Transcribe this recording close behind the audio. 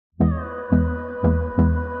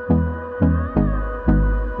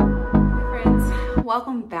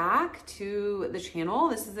welcome back to the channel.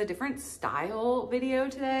 This is a different style video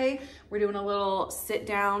today. We're doing a little sit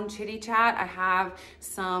down chitty chat. I have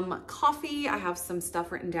some coffee. I have some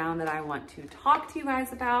stuff written down that I want to talk to you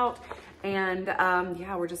guys about. And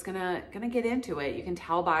yeah, we're just gonna get into it. You can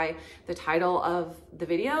tell by the title of the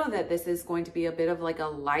video that this is going to be a bit of like a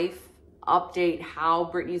life update, how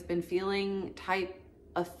Brittany's been feeling type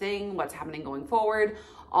of thing, what's happening going forward,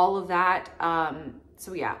 all of that.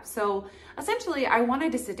 So yeah, so essentially I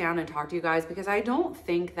wanted to sit down and talk to you guys because I don't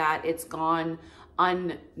think that it's gone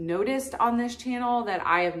unnoticed on this channel that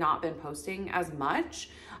I have not been posting as much.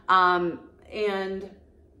 And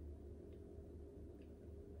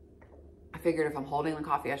I figured if I'm holding the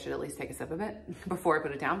coffee, I should at least take a sip of it before I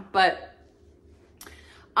put it down. But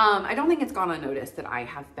I don't think it's gone unnoticed that I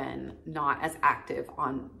have been not as active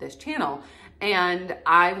on this channel. And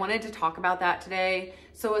I wanted to talk about that today.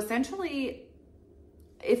 So essentially,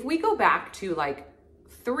 if we go back to like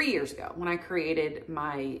 3 years ago when I created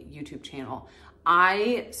my YouTube channel,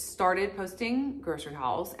 I started posting grocery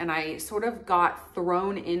hauls and I sort of got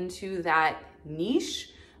thrown into that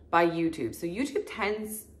niche by YouTube. So YouTube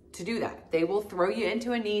tends to do that. They will throw you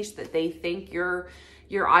into a niche that they think your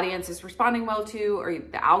audience is responding well to, or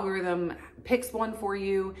the algorithm picks one for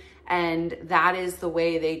you. And that is the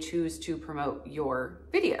way they choose to promote your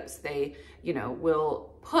videos. They, you know, will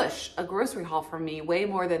push a grocery haul from me way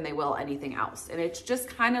more than they will anything else. And it's just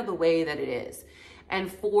kind of the way that it is.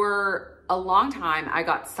 And for a long time, I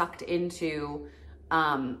got sucked into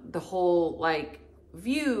the whole like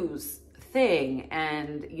views thing.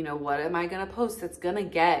 And, you know, what am I going to post that's going to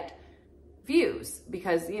get views?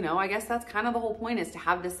 Because, you know, I guess that's kind of the whole point, is to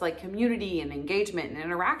have this like community and engagement and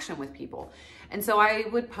interaction with people. And so I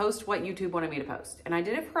would post what YouTube wanted me to post. And I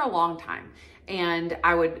did it for a long time. And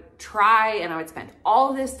I would try and I would spend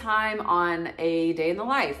all this time on a day in the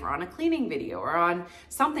life or on a cleaning video or on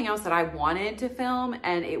something else that I wanted to film,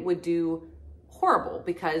 and it would do horrible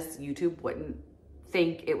because YouTube wouldn't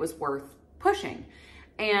think it was worth pushing.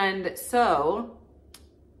 And so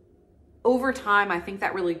over time, I think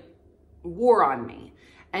that really wore on me.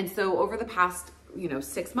 And so over the past,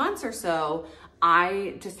 6 months or so,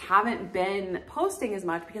 I just haven't been posting as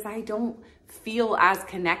much because I don't feel as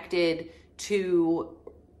connected to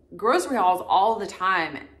grocery hauls all the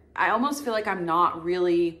time. I almost feel like I'm not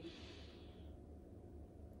really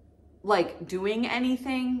like doing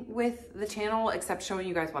anything with the channel except showing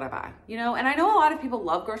you guys what I buy, and I know a lot of people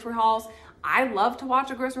love grocery hauls. I love to watch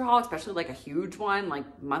a grocery haul, especially like a huge one,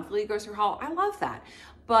 like monthly grocery haul. I love that.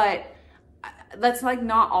 But that's like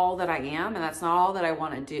not all that I am, and that's not all that I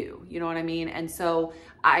want to do. You know what I mean? And so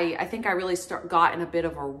I think I really got in a bit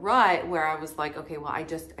of a rut where I was like, okay, well, I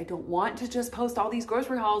don't want to just post all these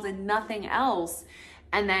grocery hauls and nothing else.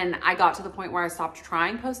 And then I got to the point where I stopped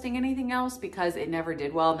trying posting anything else because it never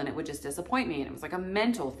did well, and then it would just disappoint me. And it was like a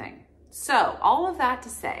mental thing. So all of that to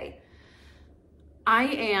say, I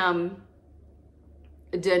am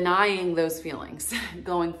denying those feelings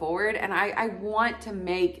going forward. And I want to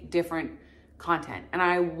make different content, and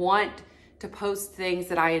I want to post things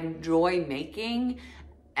that I enjoy making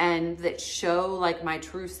and that show like my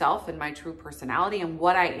true self and my true personality and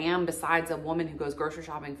what I am besides a woman who goes grocery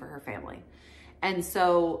shopping for her family. And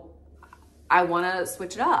so I want to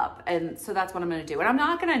switch it up. And so that's what I'm going to do. And I'm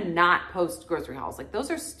not going to not post grocery hauls. Like, those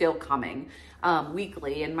are still coming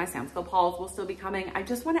weekly, and my Sam's Club hauls will still be coming. I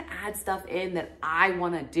just want to add stuff in that I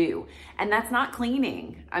want to do. And that's not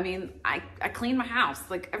cleaning. I mean, I clean my house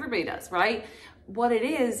like everybody does, right? What it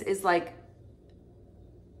is like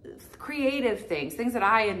creative things that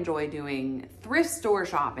I enjoy doing, thrift store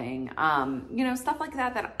shopping, stuff like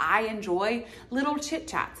that I enjoy, little chit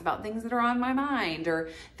chats about things that are on my mind or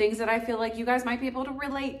things that I feel like you guys might be able to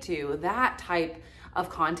relate to, that type of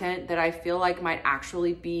content that I feel like might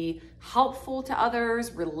actually be helpful to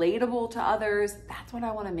others, relatable to others. That's what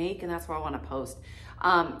I want to make, and that's what I want to post.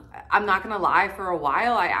 I'm not going to lie, for a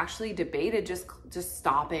while, I actually debated just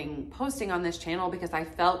stopping posting on this channel because I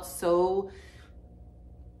felt so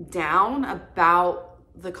down about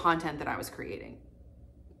the content that I was creating.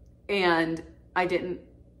 And I didn't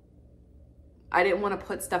want to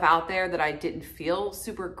put stuff out there that I didn't feel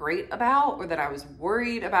super great about, or that I was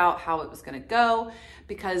worried about how it was going to go,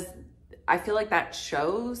 because I feel like that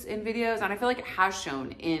shows in videos, and I feel like it has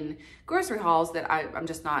shown in grocery hauls that I'm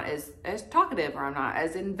just not as talkative, or I'm not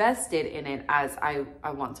as invested in it as I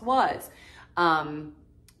once was.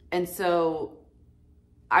 And so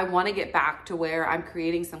I want to get back to where I'm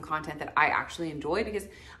creating some content that I actually enjoy, because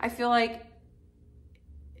I feel like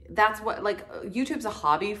that's what, like, YouTube's a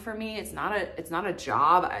hobby for me. It's not a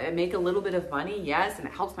job. I make a little bit of money, yes, and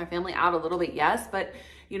it helps my family out a little bit, yes, but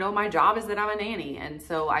you know, my job is that I'm a nanny, and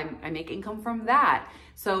so I make income from that.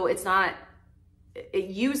 So it's not, it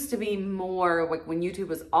used to be more like when YouTube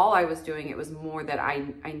was all I was doing, it was more that I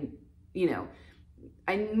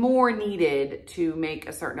more needed to make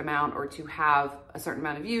a certain amount or to have a certain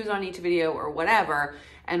amount of views on each video or whatever.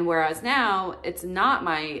 And whereas now it's not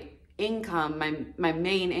my income, my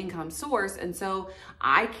main income source. And so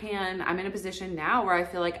I'm in a position now where I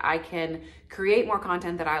feel like I can create more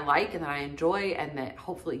content that I like and that I enjoy and that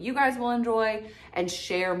hopefully you guys will enjoy, and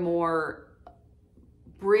share more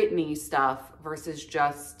Brittany stuff versus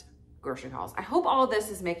just grocery hauls. I hope all of this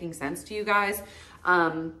is making sense to you guys.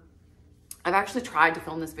 I've actually tried to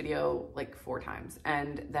film this video like 4 times,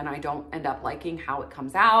 and then I don't end up liking how it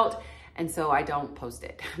comes out, and so I don't post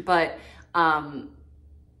it. But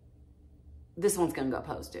this one's gonna go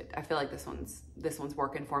posted. I feel like this one's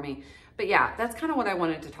working for me. But yeah, that's kind of what I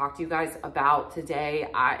wanted to talk to you guys about today.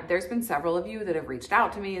 There's been several of you that have reached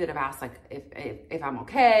out to me that have asked like if I'm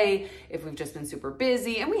okay, if we've just been super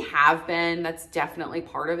busy, and we have been. That's definitely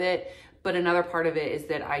part of it. But another part of it is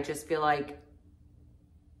that I just feel like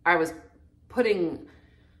I was putting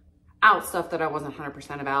out stuff that I wasn't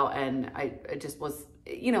 100% about, and I just was,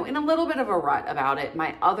 you know, in a little bit of a rut about it.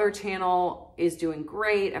 My other channel is doing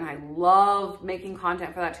great, and I love making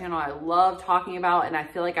content for that channel. I love talking about, and I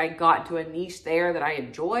feel like I got into a niche there that I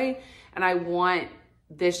enjoy, and I want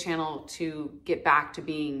this channel to get back to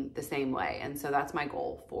being the same way. And so that's my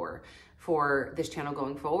goal for this channel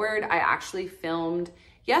going forward. I actually filmed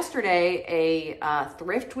yesterday a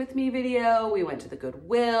thrift with me video. We went to the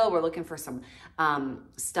Goodwill. We're looking for some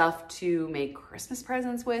stuff to make Christmas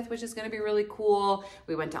presents with, which is going to be really cool.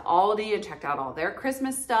 We went to Aldi and checked out all their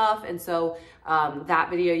Christmas stuff. And so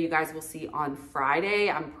that video you guys will see on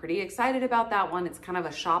Friday. I'm pretty excited about that one. It's kind of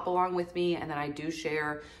a shop along with me. And then I do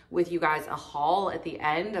share with you guys a haul at the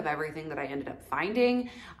end of everything that I ended up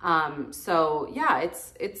finding. So yeah,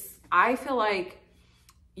 I feel like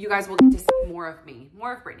you guys will get to see more of me,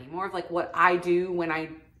 more of Brittany, more of like what I do when I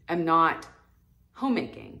am not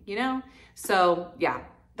homemaking, you know? So yeah,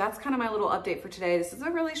 that's kind of my little update for today. This is a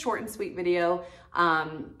really short and sweet video,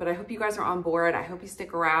 but I hope you guys are on board. I hope you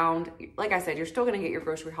stick around. Like I said, you're still gonna get your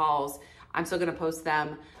grocery hauls. I'm still gonna post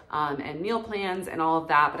them and meal plans and all of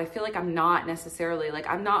that, but I feel like I'm not necessarily, like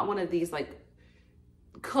I'm not one of these like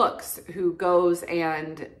cooks who goes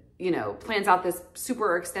and, you know, plans out this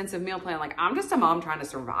super extensive meal plan. Like I'm just a mom trying to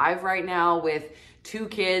survive right now with 2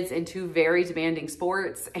 kids in 2 very demanding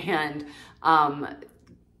sports, and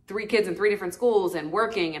 3 kids in 3 different schools and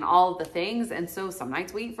working and all of the things. And so some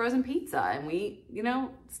nights we eat frozen pizza and we, you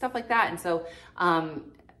know, stuff like that. And so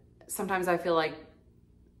sometimes I feel like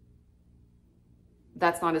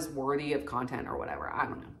that's not as worthy of content or whatever. I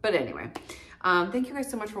don't know. But anyway, thank you guys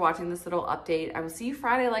so much for watching this little update. I will see you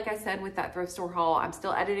Friday, like I said, with that thrift store haul. I'm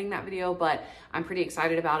still editing that video, but I'm pretty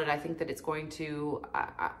excited about it. I think that it's going to,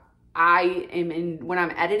 when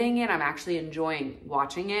I'm editing it, I'm actually enjoying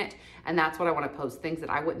watching it. And that's what I want to post, things that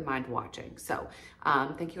I wouldn't mind watching. So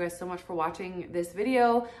thank you guys so much for watching this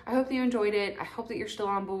video. I hope that you enjoyed it. I hope that you're still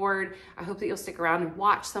on board. I hope that you'll stick around and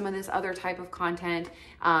watch some of this other type of content.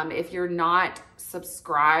 If you're not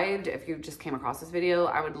subscribed, if you just came across this video,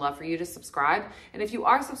 I would love for you to subscribe. And if you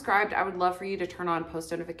are subscribed, I would love for you to turn on post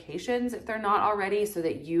notifications if they're not already, so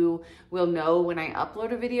that you will know when I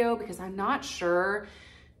upload a video, because I'm not sure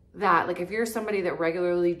that, like, if you're somebody that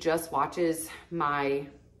regularly just watches my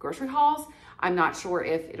grocery hauls, I'm not sure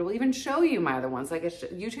if it will even show you my other ones. Like,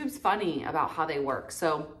 YouTube's funny about how they work.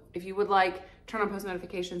 So if you would like, turn on post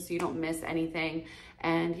notifications so you don't miss anything.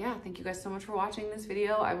 And yeah, thank you guys so much for watching this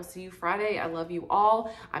video. I will see you Friday. I love you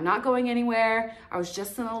all. I'm not going anywhere. I was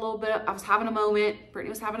just in a little bit, I was having a moment. Brittany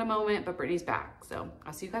was having a moment, but Brittany's back. So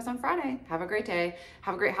I'll see you guys on Friday. Have a great day.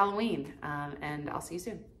 Have a great Halloween. And I'll see you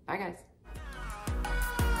soon. Bye guys.